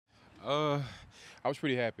Uh, I was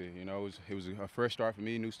pretty happy. You know, it was a fresh start for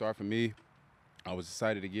me, new start for me. I was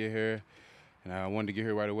excited to get here, and I wanted to get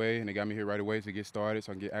here right away, and they got me here right away to get started,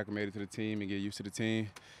 so I can get acclimated to the team and get used to the team.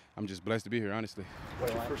 I'm just blessed to be here, honestly.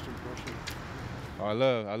 What's your first impression? Oh,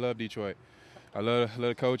 I love Detroit. I love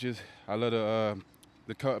the coaches. I love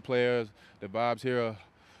the players. The vibes here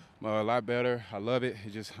are a lot better. I love it.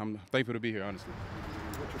 I'm thankful to be here, honestly.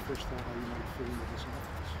 What's your first thought how you might fit into this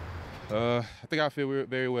offense? I think I feel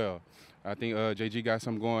very well. I think JG got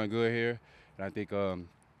something going good here, and I think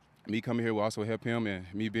me coming here will also help him, and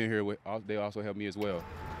me being here, they also help me as well.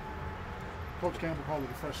 Coach Campbell called it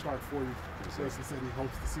a fresh start for you. He said he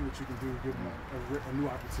hopes to see what you can do, give him a new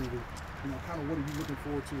opportunity. You know, kind of what are you looking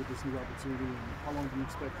forward to with this new opportunity, and how long do you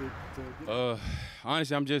expect it to get?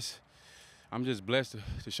 Honestly, I'm just blessed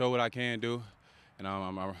to show what I can do, and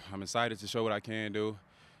I'm excited to show what I can do.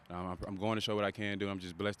 I'm going to show what I can do. I'm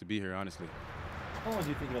just blessed to be here, honestly. How long do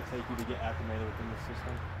you think it'll take you to get acclimated within the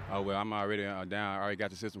system? Oh well, I'm already down. I already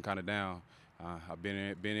got the system kind of down. I've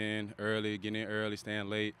been in early, getting in early, staying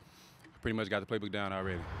late. Pretty much got the playbook down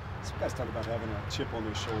already. Some guys talk about having a chip on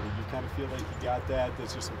their shoulder. You kind of feel like you got that.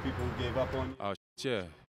 There's just some people who gave up on you. Oh yeah,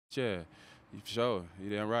 for sure. You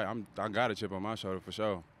damn right. I got a chip on my shoulder for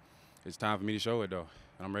sure. It's time for me to show it though,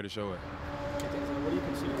 and I'm ready to show it. What do you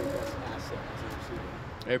consider your best asset as a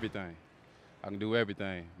receiver? Everything. I can do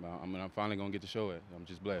everything. I'm finally gonna get to show it. I'm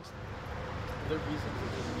just blessed. Are there reasons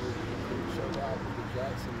that you couldn't show that with the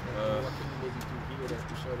Jets, and what can you maybe do here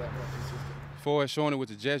to show that more consistent? For showing it with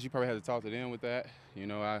the Jets, you probably had to talk to them with that. You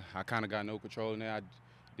know, I kind of got no control in there. I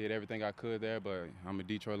did everything I could there, but I'm a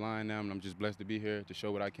Detroit Lion now, and I'm just blessed to be here to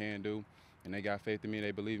show what I can do. And they got faith in me,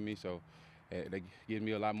 they believe in me, so they give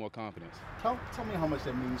me a lot more confidence. Tell me how much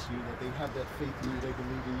that means to you, that they have that faith in you, they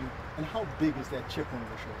believe in you, and how big is that chip on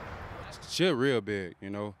your shoulder? Chip real big, you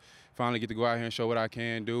know. Finally get to go out here and show what I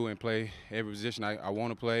can do and play every position I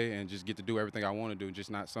want to play and just get to do everything I want to do,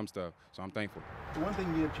 just not some stuff. So I'm thankful. The one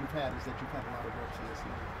thing that you've had is that you've had a lot of reps in this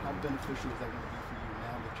league. How beneficial is that going to be for you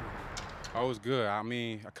now that you're here? Oh, it's good. I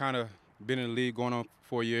mean, I kind of been in the league going on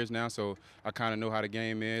 4 years now, so I kind of know how the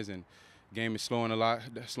game is, and the game is slowing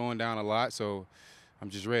down a lot, so I'm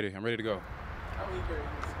just ready. I'm ready to go. How eager are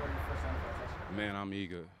you to score your first NFL touchdown? Man, I'm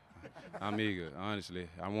eager. I'm eager, honestly.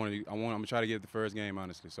 I'm gonna try to get the first game,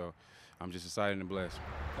 honestly. So I'm just excited and blessed.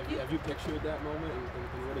 Have you pictured that moment,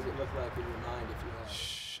 and what does it look like in your mind if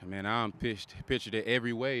you have? Man, I'm pictured it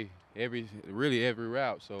every way, really every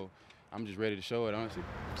route. So I'm just ready to show it, honestly.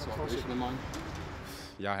 Celebration in mind?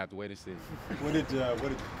 Y'all have to wait and see. What did the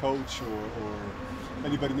coach or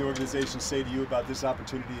anybody in the organization say to you about this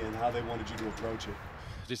opportunity and how they wanted you to approach it?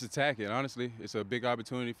 Just attack it, honestly. It's a big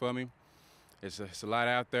opportunity for me. It's a lot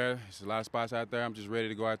out there. It's a lot of spots out there. I'm just ready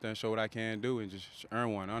to go out there and show what I can do and just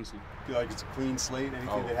earn one, honestly. Feel like it's a clean slate?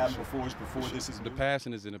 Anything that happened before is before this is the past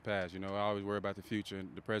and is in the past. You know, I always worry about the future,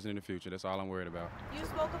 the present and the future. That's all I'm worried about. You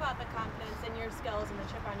spoke about the confidence in your skills and the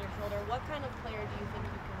chip on your shoulder. What kind of player do you think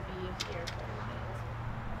you can be here for the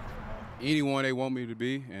Lions? Anyone they want me to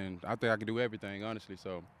be, and I think I can do everything, honestly.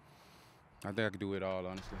 So I think I can do it all,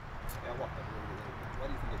 honestly. Yeah, why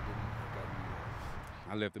do you think it didn't work out?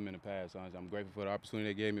 I left them in the past, honestly. I'm grateful for the opportunity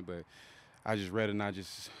they gave me, but I just rather not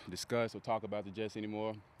just discuss or talk about the Jets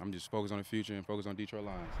anymore. I'm just focused on the future and focused on Detroit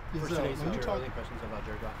Lions. First today, so your early impressions about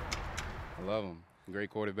Jared Goff? I love him. Great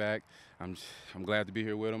quarterback. I'm glad to be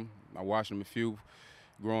here with him. I watched him a few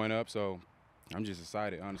growing up, so I'm just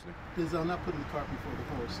excited, honestly. Denzel, not putting the cart before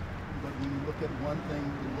the horse, but when you look at one thing,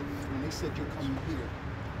 when they said you're coming here,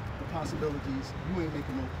 the possibilities, you ain't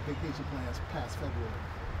making no vacation plans past February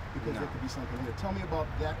because there could be something here. Tell me about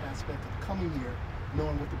that aspect of coming here,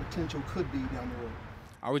 knowing what the potential could be down the road.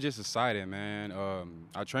 I was just excited, man.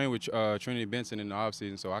 I trained with Trinity Benson in the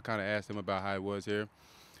offseason, so I kind of asked him about how it was here.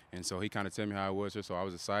 And so he kind of told me how it was here, so I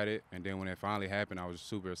was excited. And then when it finally happened, I was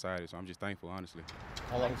super excited. So I'm just thankful, honestly.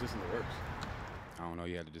 How long was this in the works? I don't know.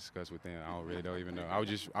 You had to discuss with them. I don't even know. I was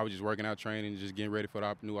just working out, training, just getting ready for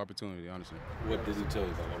the new opportunity, honestly. What did he tell you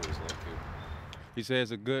about what it was like here? He said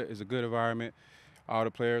it's a good environment. All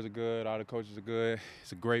the players are good. All the coaches are good.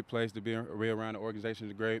 It's a great place to be around. The organization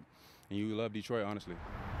is great, and you love Detroit, honestly.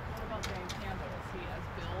 What about Dan Campbell? Is he as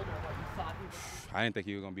built or what you thought he was? I didn't think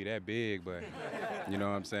he was gonna be that big, but you know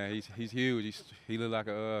what I'm saying. He's huge. He looked like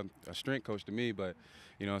a strength coach to me, but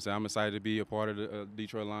you know what I'm saying. I'm excited to be a part of the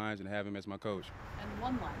Detroit Lions and have him as my coach. And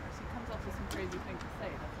one-liners, he comes up with some crazy things to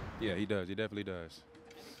say, doesn't he? Yeah, he does. He definitely does.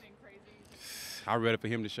 Anything crazy? I'm ready for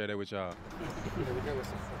him to share that with y'all. We're here with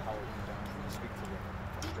some Howard and Jones. Can you speak to the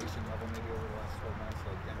frustration level maybe over the last 12 months?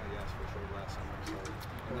 Like, I know you asked for a trade last summer,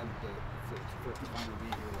 so And then for it to finally be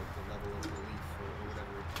here, like the level of relief or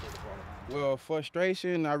whatever it brought up. Well,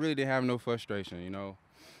 frustration, I really didn't have no frustration, you know.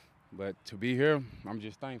 But to be here, I'm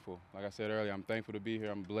just thankful. Like I said earlier, I'm thankful to be here.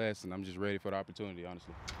 I'm blessed, and I'm just ready for the opportunity,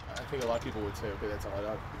 honestly. I think a lot of people would say, okay, that's all.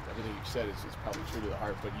 Everything you said is probably true to the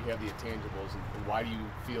heart, but you have the intangibles. And why do you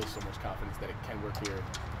feel so much confidence that it can work here,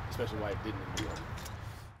 especially why it didn't in New York?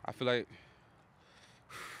 I feel like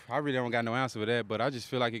I really don't got no answer for that, but I just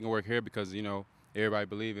feel like it can work here because, you know, everybody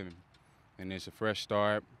believe in me. And it's a fresh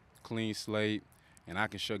start, clean slate, and I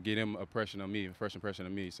can get him a first impression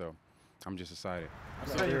of me. So I'm just excited. I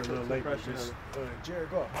got here a little late, but just Jared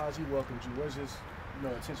Goff, how's he welcomed you? What's his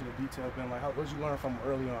attention to detail been like? What did you learn from him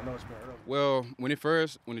early on? I know it's been early. Well, when the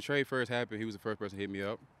trade first happened, he was the first person to hit me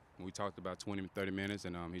up. We talked about 20, 30 minutes,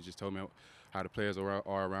 and he just told me how the players are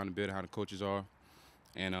around the building, how the coaches are.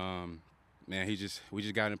 And, man, we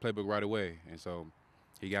just got in the playbook right away. And so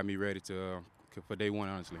he got me ready for day one,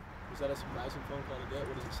 honestly. Was that a surprising phone call to get?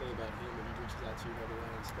 What does it say about him when he reaches out to you every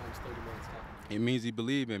round and spends 30 minutes talking? It means he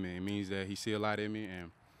believes in me. It means that he see a lot in me,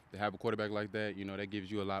 and to have a quarterback like that, you know, that gives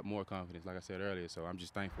you a lot more confidence, like I said earlier. So I'm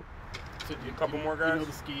just thankful. So a couple more guys? You know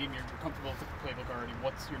the scheme, you're comfortable with the playbook already.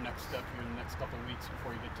 What's your next step here in the next couple of weeks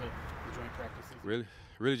before you get to the joint practices?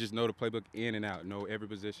 Really just know the playbook in and out, know every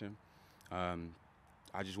position. I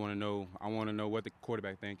just want to know, what the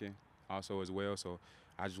quarterback thinking also as well. So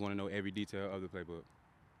I just want to know every detail of the playbook.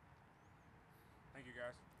 Thank you,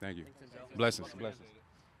 guys. Thank you. Blessings.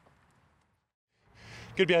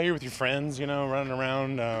 Good to be out here with your friends, you know, running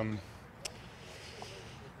around.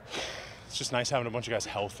 It's just nice having a bunch of guys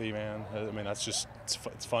healthy, man. I mean, it's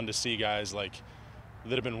fun to see guys like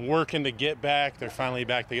that have been working to get back. They're finally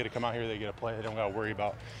back. They get to come out here. They get to play. They don't got to worry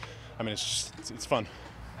about. I mean, it's fun.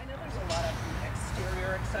 I know there's a lot of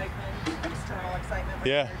exterior excitement, external excitement.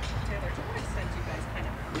 Yeah. Taylor, to what extent do you guys kind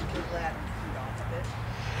of feel that and feed off of it?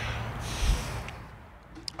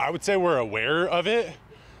 I would say we're aware of it,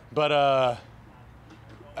 but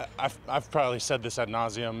I've probably said this ad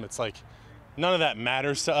nauseum. It's like none of that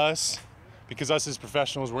matters to us because us as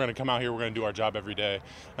professionals, we're going to come out here, we're going to do our job every day.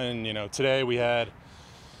 And, you know, today we had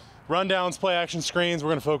rundowns, play action screens. We're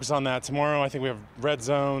going to focus on that. Tomorrow I think we have red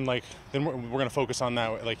zone. Like, then we're going to focus on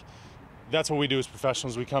that. Like, that's what we do as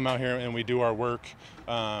professionals. We come out here and we do our work.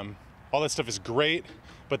 All that stuff is great,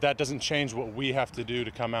 but that doesn't change what we have to do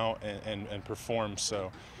to come out and perform.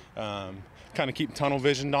 So kind of keep tunnel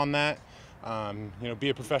visioned on that. You know, be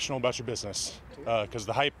a professional about your business because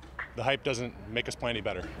the hype doesn't make us play any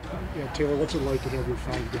better. Yeah, Taylor, what's it like to have your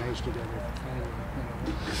 5 guys together?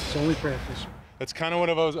 It's only practice. That's kind of what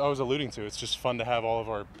I was alluding to. It's just fun to have all of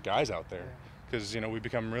our guys out there because, you know, we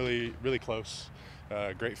become really, really close,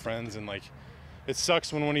 great friends. And, like, it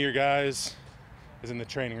sucks when one of your guys is in the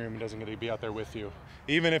training room and doesn't get to be out there with you,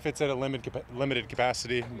 even if it's at a limited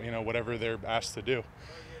capacity, you know, whatever they're asked to do.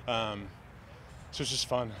 So it's just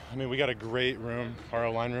fun. I mean, we got a great room, our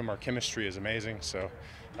line room. Our chemistry is amazing. So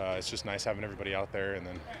it's just nice having everybody out there. And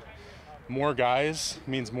then more guys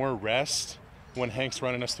means more rest when Hank's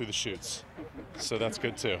running us through the chutes. So that's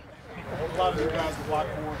good too. A lot of the guys block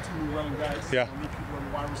for 2 running guys. Yeah. People in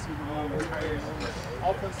the wide receiver room, the tight end.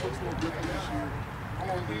 Offense looks a little different this year. How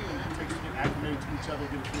long do you think it takes to get acclimated to each other,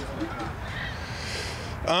 get a feel for that?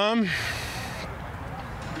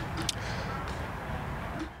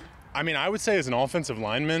 I mean, I would say as an offensive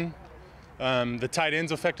lineman, the tight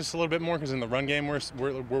ends affect us a little bit more because in the run game we're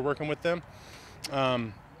working with them.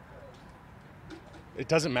 It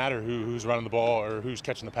doesn't matter who's running the ball or who's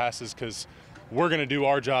catching the passes because we're going to do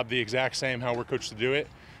our job the exact same how we're coached to do it.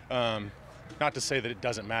 Not to say that it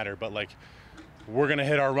doesn't matter, but like we're going to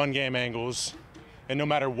hit our run game angles, and no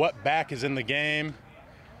matter what back is in the game,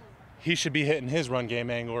 he should be hitting his run game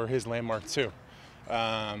angle or his landmark too.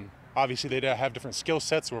 Obviously, they have different skill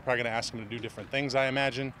sets, so we're probably going to ask them to do different things, I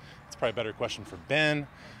imagine. It's probably a better question for Ben.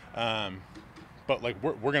 But, like,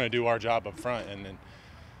 we're going to do our job up front. And then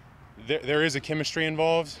there is a chemistry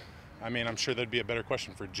involved. I mean, I'm sure that'd be a better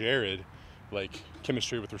question for Jared, like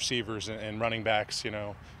chemistry with receivers and running backs, you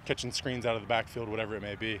know, catching screens out of the backfield, whatever it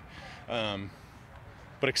may be.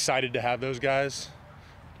 But excited to have those guys,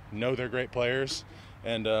 know they're great players.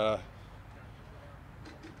 And,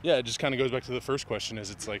 yeah, it just kind of goes back to the first question is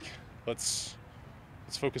it's like, let's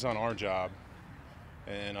focus on our job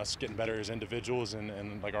and us getting better as individuals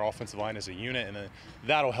and like our offensive line as a unit, and then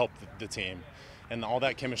that'll help the team. And all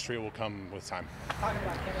that chemistry will come with time. Talking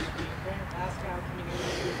about chemistry, Graham Pascal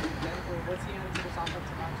communicating with Denver, what's he adding to this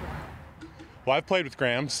offensive line? Well, I've played with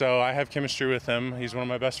Graham, so I have chemistry with him. He's one of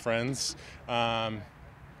my best friends. For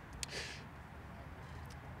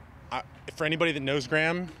anybody that knows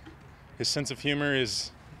Graham, his sense of humor is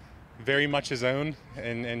very much his own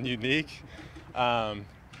and unique. And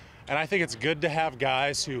I think it's good to have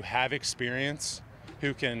guys who have experience,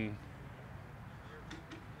 who can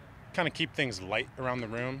kind of keep things light around the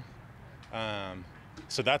room.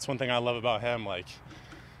 So that's one thing I love about him. Like,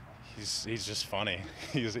 he's just funny.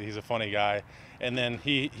 He's a funny guy. And then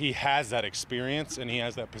he has that experience and he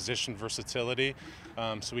has that position versatility.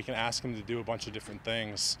 So we can ask him to do a bunch of different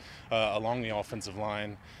things along the offensive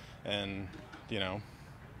line. And, you know,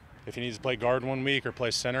 if he needs to play guard one week or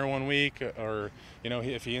play center one week, or, you know,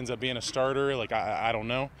 if he ends up being a starter, like, I don't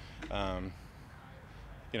know.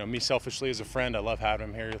 You know, me selfishly as a friend, I love having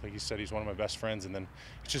him here. Like you said, he's one of my best friends. And then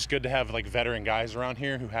it's just good to have, like, veteran guys around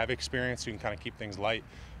here who have experience, who can kind of keep things light,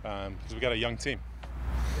 because we got a young team.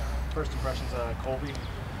 First impressions, Colby,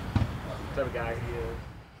 what type of guy he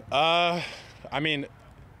is? I mean,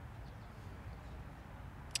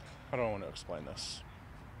 I don't want to explain this.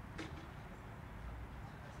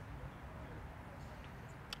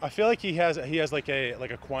 I feel like he has like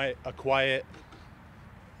a quiet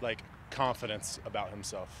like confidence about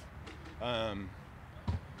himself.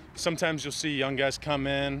 Sometimes you'll see young guys come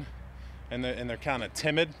in and they're kind of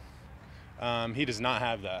timid. He does not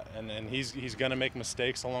have that, and he's gonna make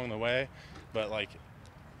mistakes along the way, but like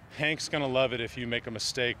Hank's gonna love it if you make a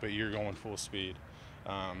mistake but you're going full speed.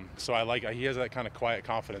 So he has that kind of quiet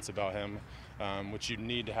confidence about him, which you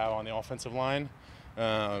need to have on the offensive line.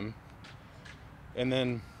 And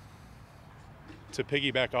then to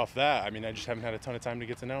piggyback off that, I mean, I just haven't had a ton of time to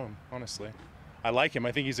get to know him, honestly. I like him.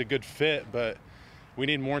 I think he's a good fit, but we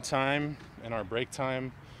need more time in our break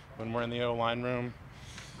time when we're in the O-line room,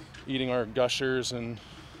 eating our gushers and,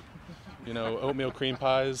 you know, oatmeal cream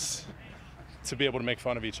pies, to be able to make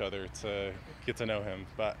fun of each other, to get to know him.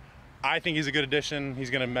 But I think he's a good addition. He's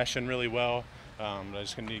going to mesh in really well. I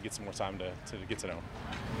just need to get some more time to get to know him.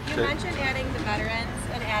 You mentioned adding the veterans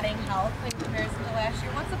and adding health in comparison to last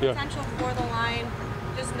year. What's the potential for the line,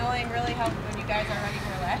 just knowing really how good you guys already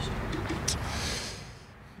were last year?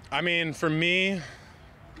 I mean, for me,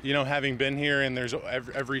 you know, having been here, and there's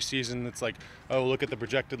every season it's like, oh, look at the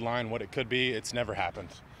projected line, what it could be. It's never happened.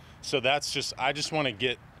 So that's just, I just want to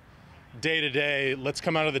get day to day. Let's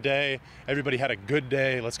come out of the day. Everybody had a good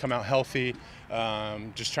day. Let's come out healthy.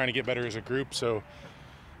 Just trying to get better as a group. So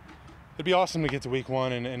it'd be awesome to get to week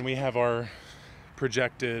one and we have our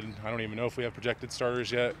projected, I don't even know if we have projected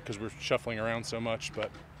starters yet because we're shuffling around so much,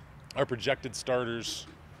 but our projected starters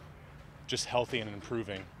just healthy and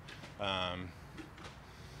improving.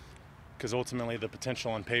 Because ultimately the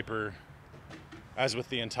potential on paper, as with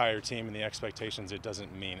the entire team and the expectations, it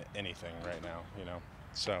doesn't mean anything right now, you know.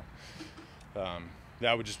 So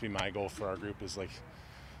that would just be my goal for our group, is like,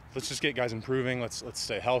 let's just get guys improving. Let's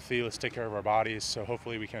stay healthy. Let's take care of our bodies. So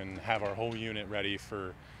hopefully we can have our whole unit ready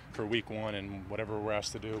for week one, and whatever we're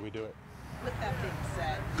asked to do, we do it. With that being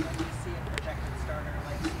said, when you see a projected starter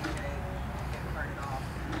like CJ get carted off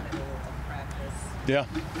in the middle of practice, yeah,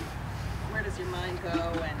 where does your mind go,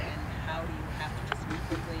 and how do you have to just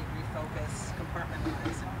quickly refocus,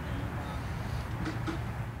 compartmentalize?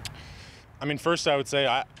 I mean, first I would say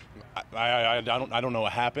I don't know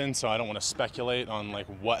what happened, so I don't want to speculate on like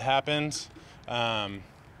what happened.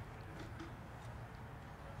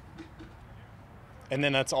 And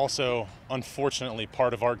then that's also unfortunately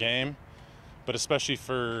part of our game, but especially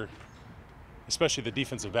the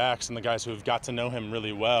defensive backs and the guys who have got to know him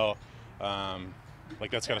really well. Like,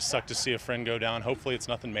 that's got to suck to see a friend go down. Hopefully it's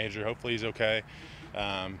nothing major. Hopefully he's okay.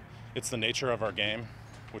 It's the nature of our game,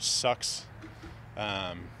 which sucks.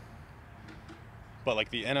 But like,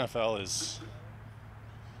 the NFL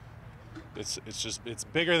it's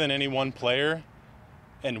bigger than any one player,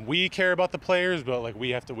 and we care about the players, but like,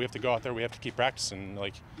 we have to go out there, we have to keep practicing,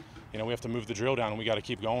 like, you know, we have to move the drill down and we got to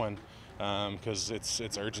keep going, because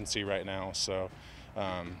it's urgency right now. So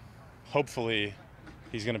hopefully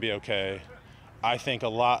he's going to be okay. I think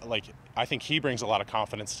he brings a lot of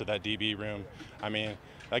confidence to that DB room. I mean,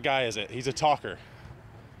 that guy he's a talker,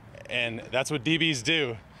 and that's what DBs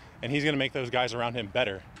do. And he's going to make those guys around him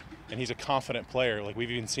better. And he's a confident player. Like,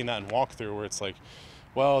 we've even seen that in walkthrough, where it's like,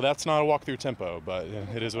 well, that's not a walkthrough tempo, but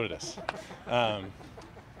it is what it is.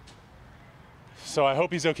 So I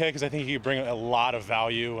hope he's okay, because I think he could bring a lot of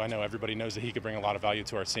value. I know everybody knows that he could bring a lot of value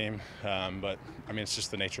to our team. But, I mean, it's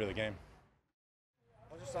just the nature of the game.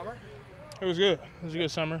 How was your summer? It was good. It was a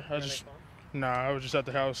good summer. I was just at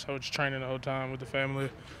the house. I was just training the whole time with the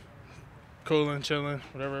family, cooling, chilling,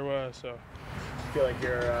 whatever it was. So. You feel like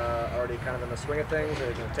you're already kind of in the swing of things, or are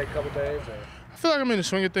you going to take a couple days? Or? I feel like I'm in the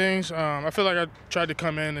swing of things. I feel like I tried to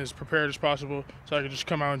come in as prepared as possible so I could just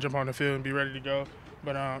come out and jump on the field and be ready to go.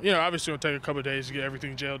 But, obviously it'll take a couple of days to get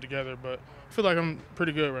everything gelled together, but I feel like I'm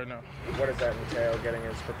pretty good right now. What does that entail, getting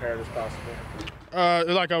as prepared as possible?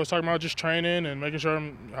 Like I was talking about, just training and making sure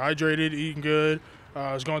I'm hydrated, eating good.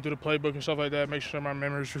 I was going through the playbook and stuff like that, making sure my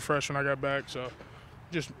memory's refreshed when I got back, so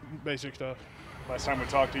just basic stuff. Last time we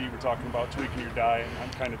talked to you, you were talking about tweaking your diet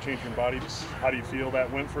and kind of changing your body. Just how do you feel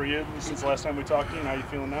that went for you since the last time we talked to you, and how are you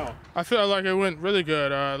feeling now? I feel like it went really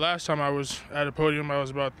good. Last time I was at a podium, I was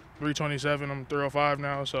about 327. I'm 305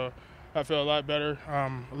 now, so I feel a lot better,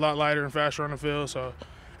 a lot lighter and faster on the field. So,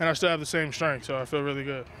 and I still have the same strength, so I feel really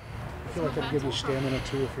good. I feel like that'll give you stamina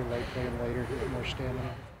too if you're playing later, get more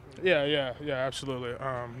stamina. Yeah, absolutely.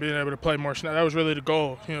 Being able to play more snaps, that was really the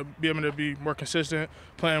goal. Be able to be more consistent,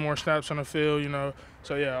 playing more snaps on the field,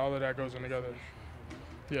 So, yeah, all of that goes in together.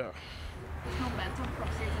 Yeah. Is momentum from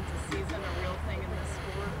season to season a real thing in this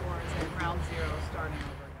sport, or is it ground zero starting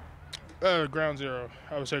over again? Ground zero.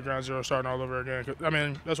 I would say ground zero starting all over again. I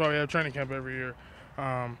mean, that's why we have training camp every year.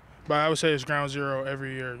 But I would say it's ground zero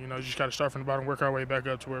every year. You just got to start from the bottom, work our way back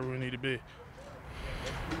up to where we need to be.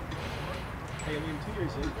 Hey, 2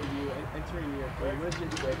 years in for you, entering year 3, what is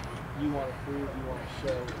it that you want to prove, you want to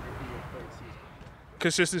show in your third season?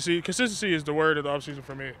 Consistency. Consistency is the word of the offseason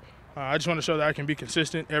for me. I just want to show that I can be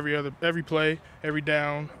consistent every play, every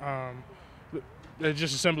down. It's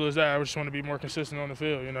just as simple as that. I just want to be more consistent on the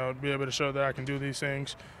field, be able to show that I can do these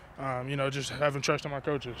things, just having trust in my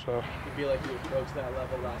coaches. So. You feel like you approached that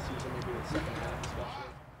level last season, maybe the second half especially?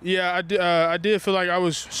 Yeah, I did feel like I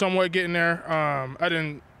was somewhat getting there. I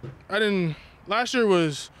didn't. Last year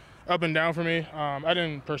was up and down for me. I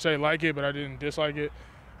didn't per se like it, but I didn't dislike it.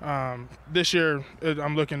 This year,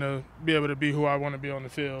 I'm looking to be able to be who I want to be on the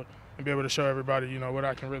field and be able to show everybody, what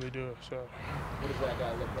I can really do. So. What does that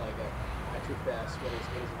guy look like at your best? What does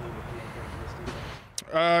he need to be in terms of this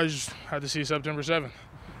defense? I just have to see September 7th.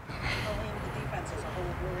 The defense as a whole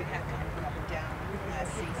really had kind of up and down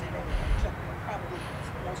last season and took probably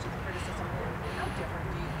most of the criticism. How different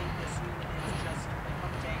do you think this unit is just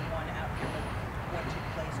from day one out here with what took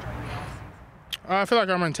place during the offseason? I feel like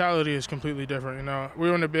our mentality is completely different. We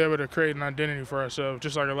want to be able to create an identity for ourselves,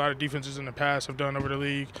 just like a lot of defenses in the past have done over the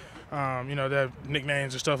league. They have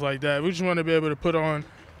nicknames and stuff like that. We just want to be able to put on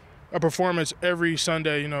a performance every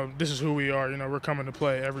Sunday. This is who we are. We're coming to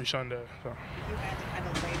play every Sunday. So. If you had to kind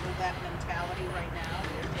of label that mentality right now,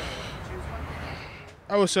 choose one?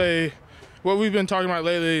 I would say what we've been talking about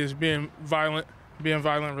lately is being violent,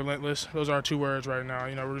 relentless. Those are our 2 words right now.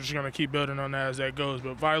 We're just going to keep building on that as that goes.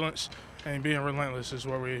 But violence and being relentless is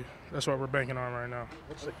that's what we're banking on right now.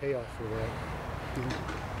 What's the payoff for that?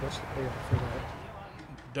 What's the payoff for that?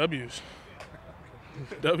 W's.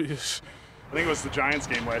 I think it was the Giants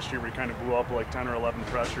game last year where you kind of blew up like 10 or 11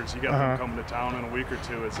 pressures. You got them coming to town in a week or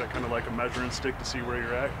 2. Is that kind of like a measuring stick to see where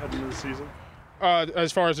you're at heading into the season?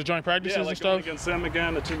 As far as the joint practices and stuff? Against them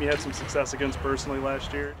again, the team you had some success against personally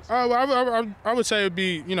last year. I would say it would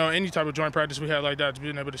be, any type of joint practice we had like that, to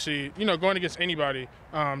being able to see, going against anybody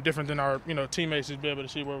different than our, teammates, to be able to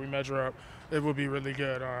see where we measure up, it would be really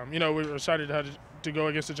good. We're excited to go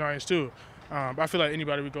against the Giants too. I feel like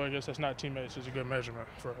anybody we go against that's not teammates is a good measurement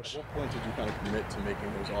for us. At what point did you kind of commit to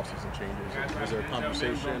making those offseason changes? Was there a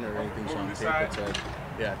conversation or anything on tape that said,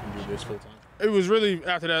 yeah, I can do this full time? It was really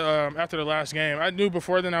after that, after the last game. I knew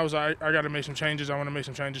before then I got to make some changes. I want to make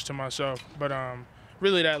some changes to myself. But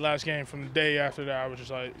really that last game, from the day after that, I was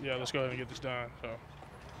just like, yeah, let's go ahead and get this done. So.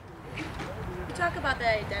 You talk about the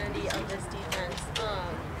identity of this defense,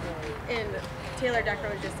 and Taylor Decker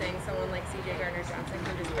was just saying someone like C.J. Gardner-Johnson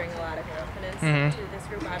can just bring a lot of confidence to this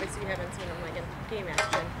group. Obviously, you haven't seen him like in game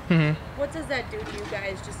action. What does that do to you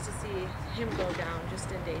guys just to see him go down just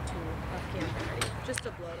in day 2 of camp already? Just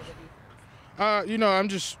a blow to the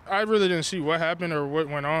defense. I really didn't see what happened or what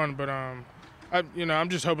went on, but I'm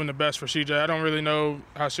just hoping the best for CJ. I don't really know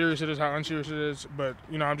how serious it is, how unserious it is, but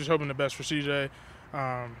I'm just hoping the best for CJ.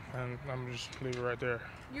 And I'm just leave it right there.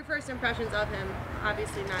 Your first impressions of him,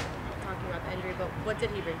 obviously not talking about the injury, but what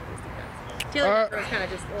did he bring to this defense? Taylor was kind of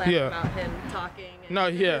just laughing about him talking.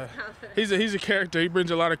 He's a character. He brings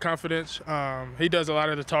a lot of confidence. He does a lot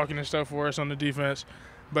of the talking and stuff for us on the defense,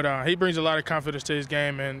 but he brings a lot of confidence to his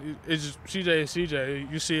game. And it's just, CJ is CJ.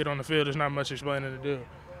 You see it on the field. There's not much explaining to do,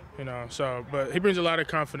 but he brings a lot of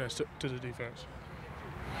confidence to the defense.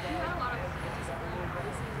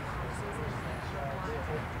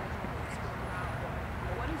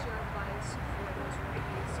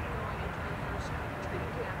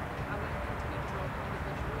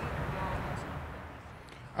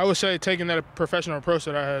 I would say taking that professional approach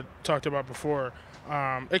that I had talked about before,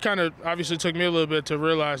 It kind of obviously took me a little bit to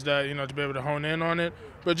realize that, you know, to be able to hone in on it.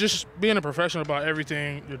 But just being a professional about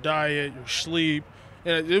everything, your diet, your sleep,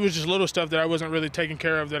 and it was just little stuff that I wasn't really taking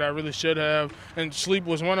care of that I really should have. And sleep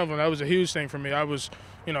was one of them. That was a huge thing for me. I was,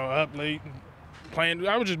 you know, up late playing.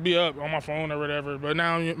 I would just be up on my phone or whatever. But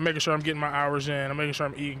now I'm making sure I'm getting my hours in. I'm making sure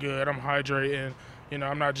I'm eating good. I'm hydrating. You know,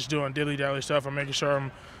 I'm not just doing dilly-dally stuff. I'm making sure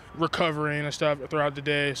I'm recovering and stuff throughout the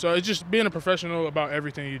day. So it's just being a professional about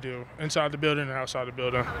everything you do, inside the building and outside the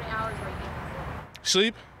building. How many hours are you getting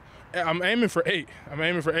Sleep? I'm aiming for 8. I'm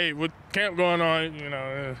aiming for 8. With camp going on, you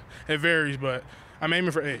know, it varies, but I'm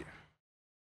aiming for 8.